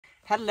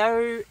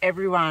Hello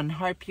everyone,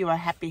 hope you are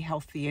happy,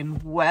 healthy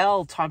and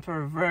well. Time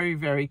for a very,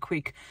 very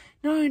quick,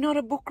 no, not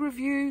a book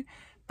review,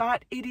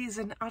 but it is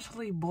an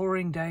utterly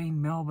boring day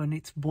in Melbourne.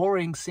 It's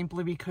boring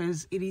simply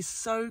because it is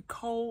so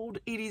cold,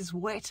 it is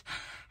wet,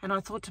 and I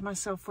thought to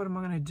myself, what am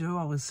I going to do?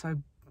 I was so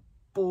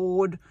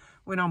bored.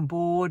 When I'm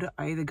bored,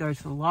 I either go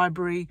to the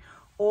library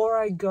or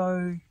I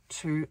go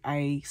to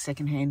a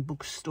secondhand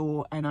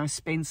bookstore and I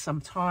spend some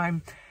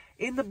time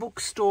in the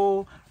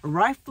bookstore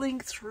rifling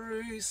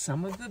through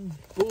some of the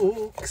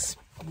books,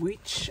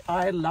 which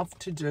I love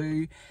to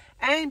do,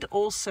 and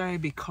also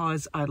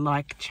because I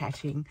like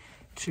chatting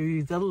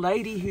to the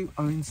lady who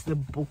owns the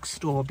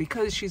bookstore,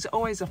 because she's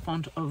always a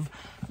font of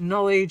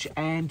knowledge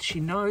and she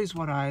knows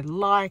what I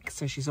like,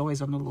 so she's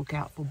always on the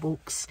lookout for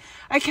books.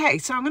 Okay,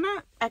 so I'm going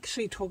to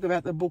actually talk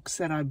about the books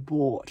that I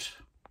bought.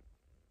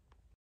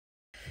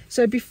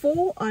 So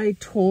before I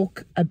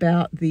talk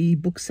about the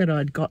books that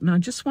I'd gotten, I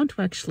just want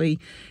to actually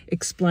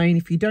explain,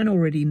 if you don't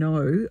already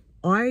know,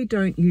 I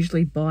don't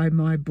usually buy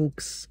my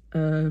books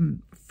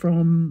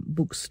from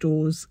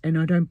bookstores, and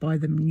I don't buy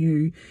them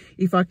new.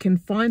 If I can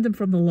find them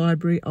from the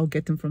library, I'll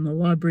get them from the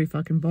library. If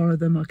I can borrow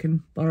them, I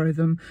can borrow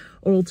them.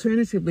 Or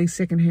alternatively,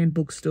 secondhand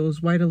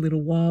bookstores, wait a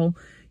little while.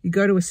 You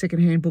go to a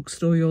secondhand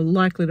bookstore, you're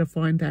likely to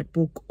find that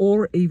book,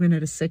 or even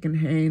at a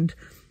secondhand,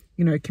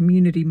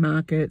 community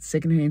markets,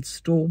 secondhand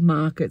store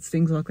markets,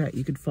 things like that,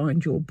 you could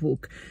find your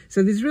book.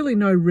 So there's really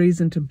no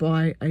reason to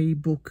buy a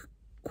book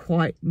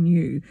quite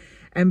new.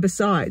 And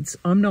besides,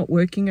 I'm not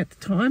working at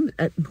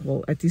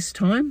this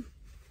time.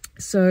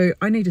 So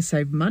I need to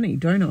save money,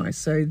 don't I?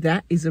 So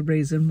that is a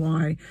reason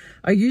why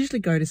I usually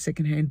go to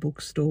secondhand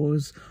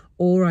bookstores,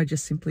 or I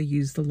just simply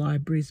use the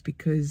libraries,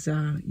 because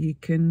you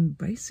can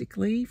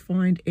basically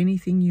find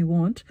anything you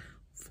want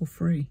for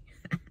free.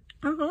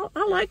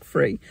 I like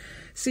free.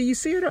 So you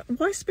see,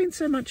 why spend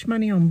so much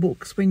money on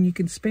books when you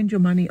can spend your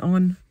money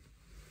on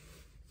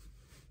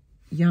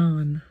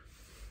yarn?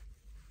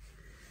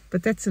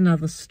 But that's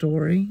another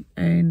story,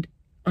 and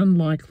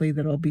unlikely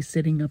that I'll be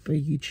setting up a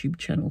YouTube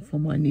channel for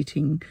my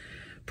knitting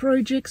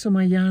projects or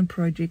my yarn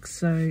projects.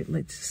 So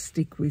let's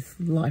stick with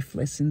life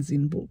lessons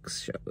in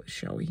books,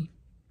 shall we?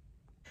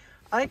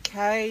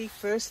 Okay,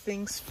 first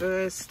things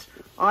first,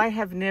 I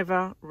have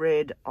never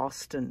read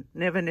Austen.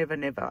 Never, never,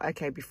 never.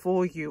 Okay,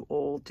 before you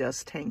all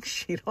just hang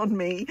shit on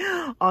me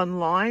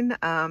online,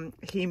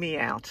 hear me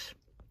out.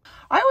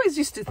 I always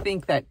used to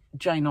think that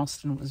Jane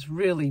Austen was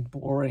really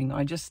boring.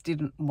 I just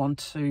didn't want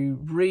to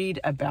read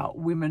about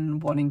women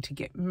wanting to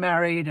get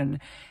married and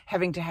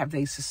having to have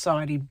these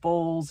society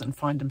balls and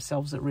find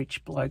themselves a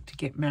rich bloke to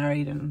get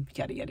married and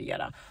yada, yada,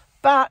 yada.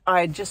 But I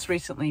had just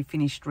recently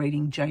finished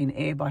reading Jane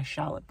Eyre by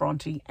Charlotte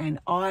Bronte, and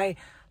I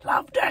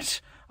loved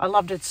it. I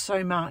loved it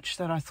so much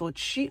that I thought,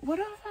 shit, what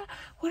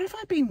have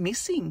I been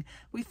missing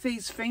with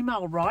these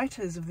female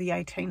writers of the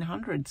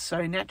 1800s?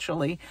 So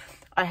naturally,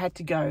 I had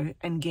to go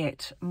and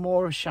get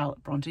more of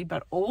Charlotte Bronte,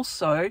 but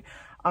also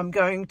I'm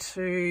going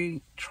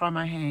to try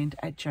my hand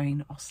at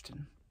Jane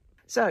Austen.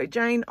 So,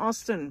 Jane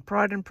Austen,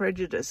 Pride and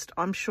Prejudice.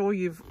 I'm sure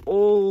you've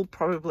all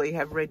probably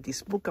have read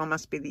this book. I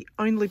must be the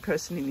only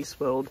person in this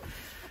world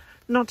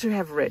not to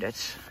have read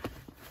it.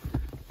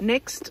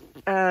 Next,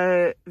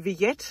 Villette,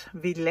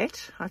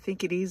 I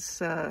think it is,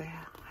 how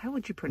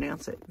would you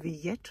pronounce it?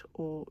 Villette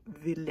or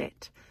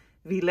Villette?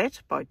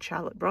 Villette by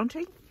Charlotte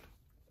Bronte.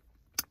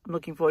 I'm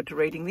looking forward to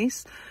reading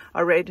this.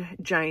 I read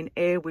Jane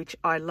Eyre, which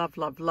I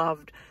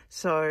loved.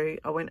 So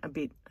I went a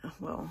bit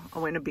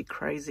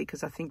crazy,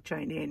 because I think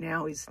Jane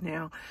Eyre is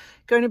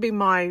going to be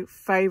one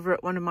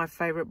of my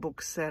favourite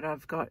books that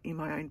I've got in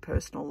my own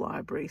personal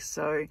library.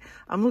 So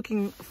I'm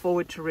looking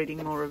forward to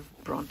reading more of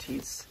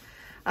Bronte's.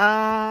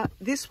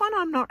 This one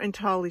I'm not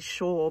entirely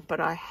sure, but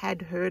I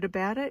had heard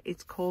about it.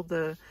 It's called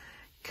The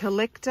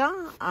Collector.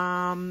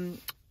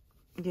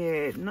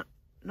 Yeah,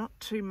 not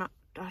too much.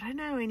 I don't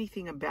know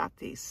anything about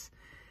this,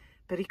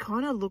 but he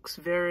kind of looks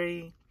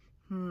very,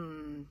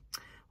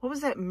 what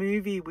was that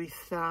movie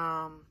with,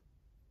 oh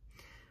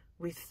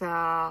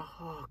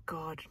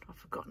God, I've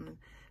forgotten,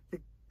 the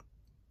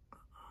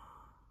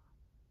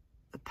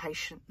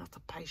Patient, not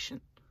The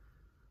Patient,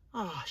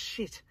 oh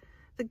shit,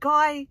 the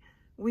guy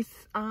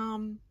with,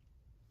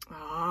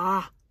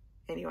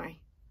 anyway,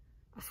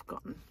 I've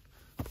forgotten,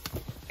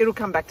 it'll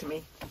come back to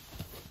me.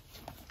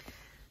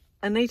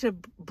 Anita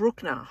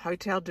Bruckner,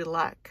 Hotel du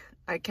Lac.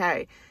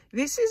 Okay,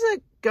 this is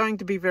going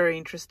to be very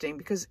interesting,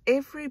 because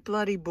every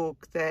bloody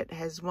book that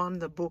has won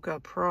the Booker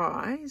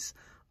Prize,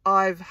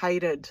 I've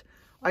hated.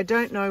 I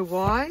don't know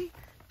why,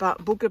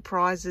 but Booker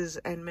Prizes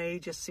and me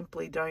just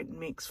simply don't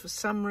mix for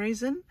some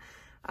reason.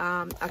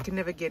 I can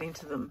never get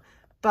into them.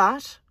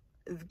 But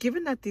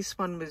given that this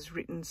one was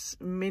written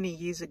many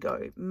years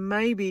ago,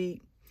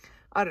 maybe,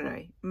 I don't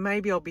know,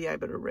 maybe I'll be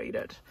able to read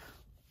it.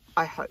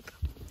 I hope.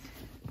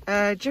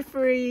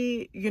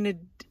 Jeffrey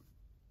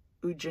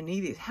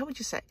Eugenides, how would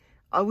you say?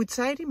 I would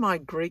say it in my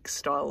Greek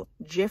style,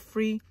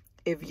 Jeffrey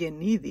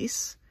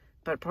Eugenides,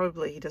 but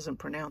probably he doesn't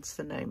pronounce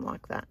the name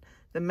like that.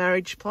 The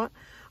Marriage Plot.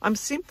 I'm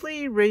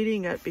simply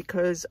reading it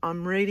because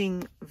I'm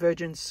reading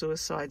Virgin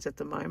Suicides at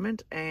the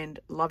moment and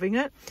loving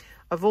it.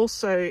 I've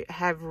also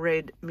have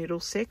read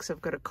Middlesex.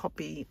 I've got a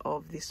copy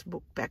of this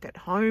book back at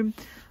home.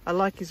 I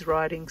like his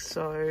writing,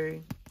 so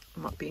it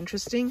might be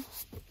interesting.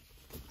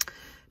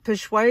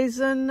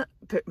 Persuasion,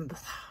 I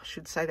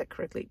should say that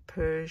correctly.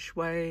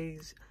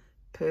 Persuasion.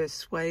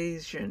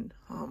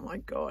 Oh my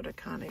God, I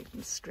can't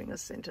even string a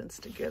sentence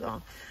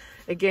together.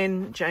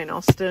 Again, Jane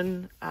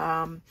Austen.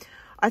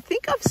 I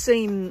think I've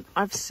seen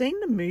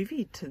the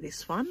movie to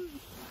this one,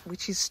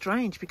 which is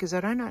strange because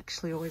I don't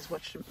actually always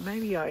watch it.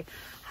 Maybe I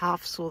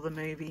half saw the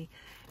movie.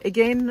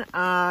 Again,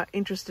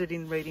 interested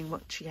in reading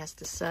what she has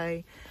to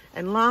say.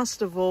 And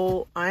last of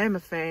all, I am a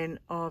fan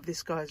of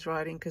this guy's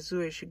writing,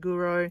 Kazuo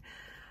Ishiguro,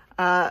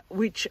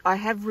 which I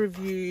have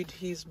reviewed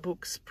his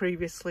books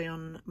previously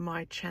on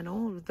my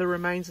channel, The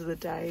Remains of the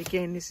Day.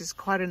 Again, this is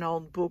quite an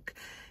old book.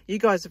 You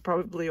guys have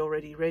probably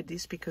already read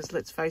this because,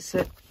 let's face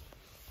it,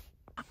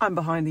 I'm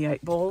behind the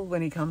 8 ball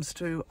when it comes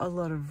to a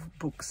lot of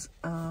books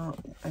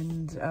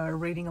and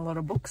reading a lot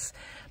of books.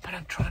 But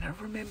I'm trying to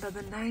remember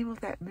the name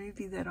of that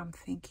movie that I'm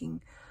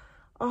thinking.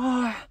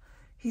 Oh,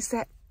 he's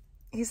that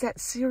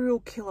serial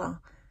killer.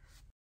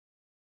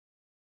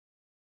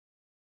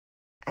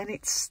 And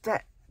it's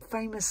that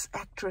famous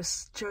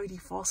actress, Jodie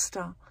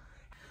Foster.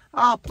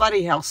 Oh,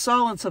 bloody hell,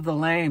 Silence of the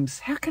Lambs.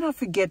 How can I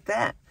forget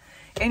that?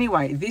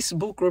 Anyway, this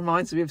book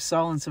reminds me of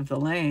Silence of the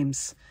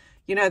Lambs.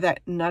 You know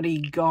that nutty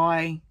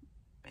guy?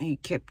 He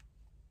kept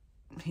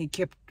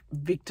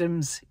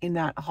victims in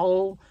that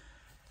hole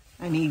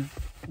and he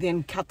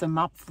then cut them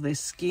up for their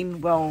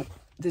skin. Well,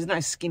 there's no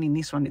skin in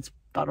this one, it's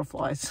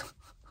butterflies.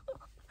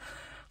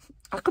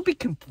 I could be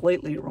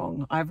completely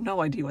wrong. I have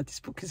no idea what this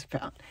book is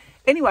about.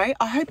 Anyway,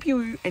 I hope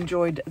you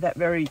enjoyed that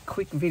very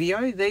quick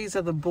video. These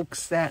are the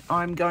books that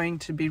I'm going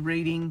to be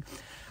reading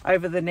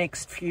over the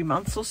next few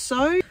months or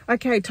so.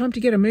 Okay, time to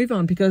get a move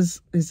on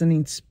because there's an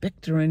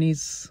inspector and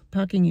his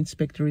parking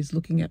inspector is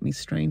looking at me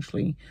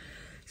strangely.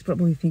 He's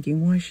probably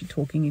thinking, why is she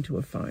talking into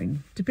a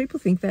phone? Do people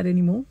think that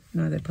anymore?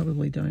 No, they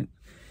probably don't.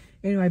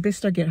 Anyway,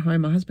 best I get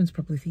home. My husband's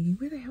probably thinking,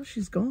 where the hell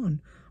she's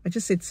gone? I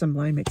just said some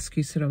lame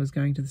excuse that I was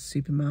going to the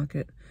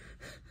supermarket.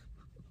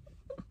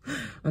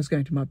 I was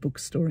going to my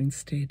bookstore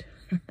instead.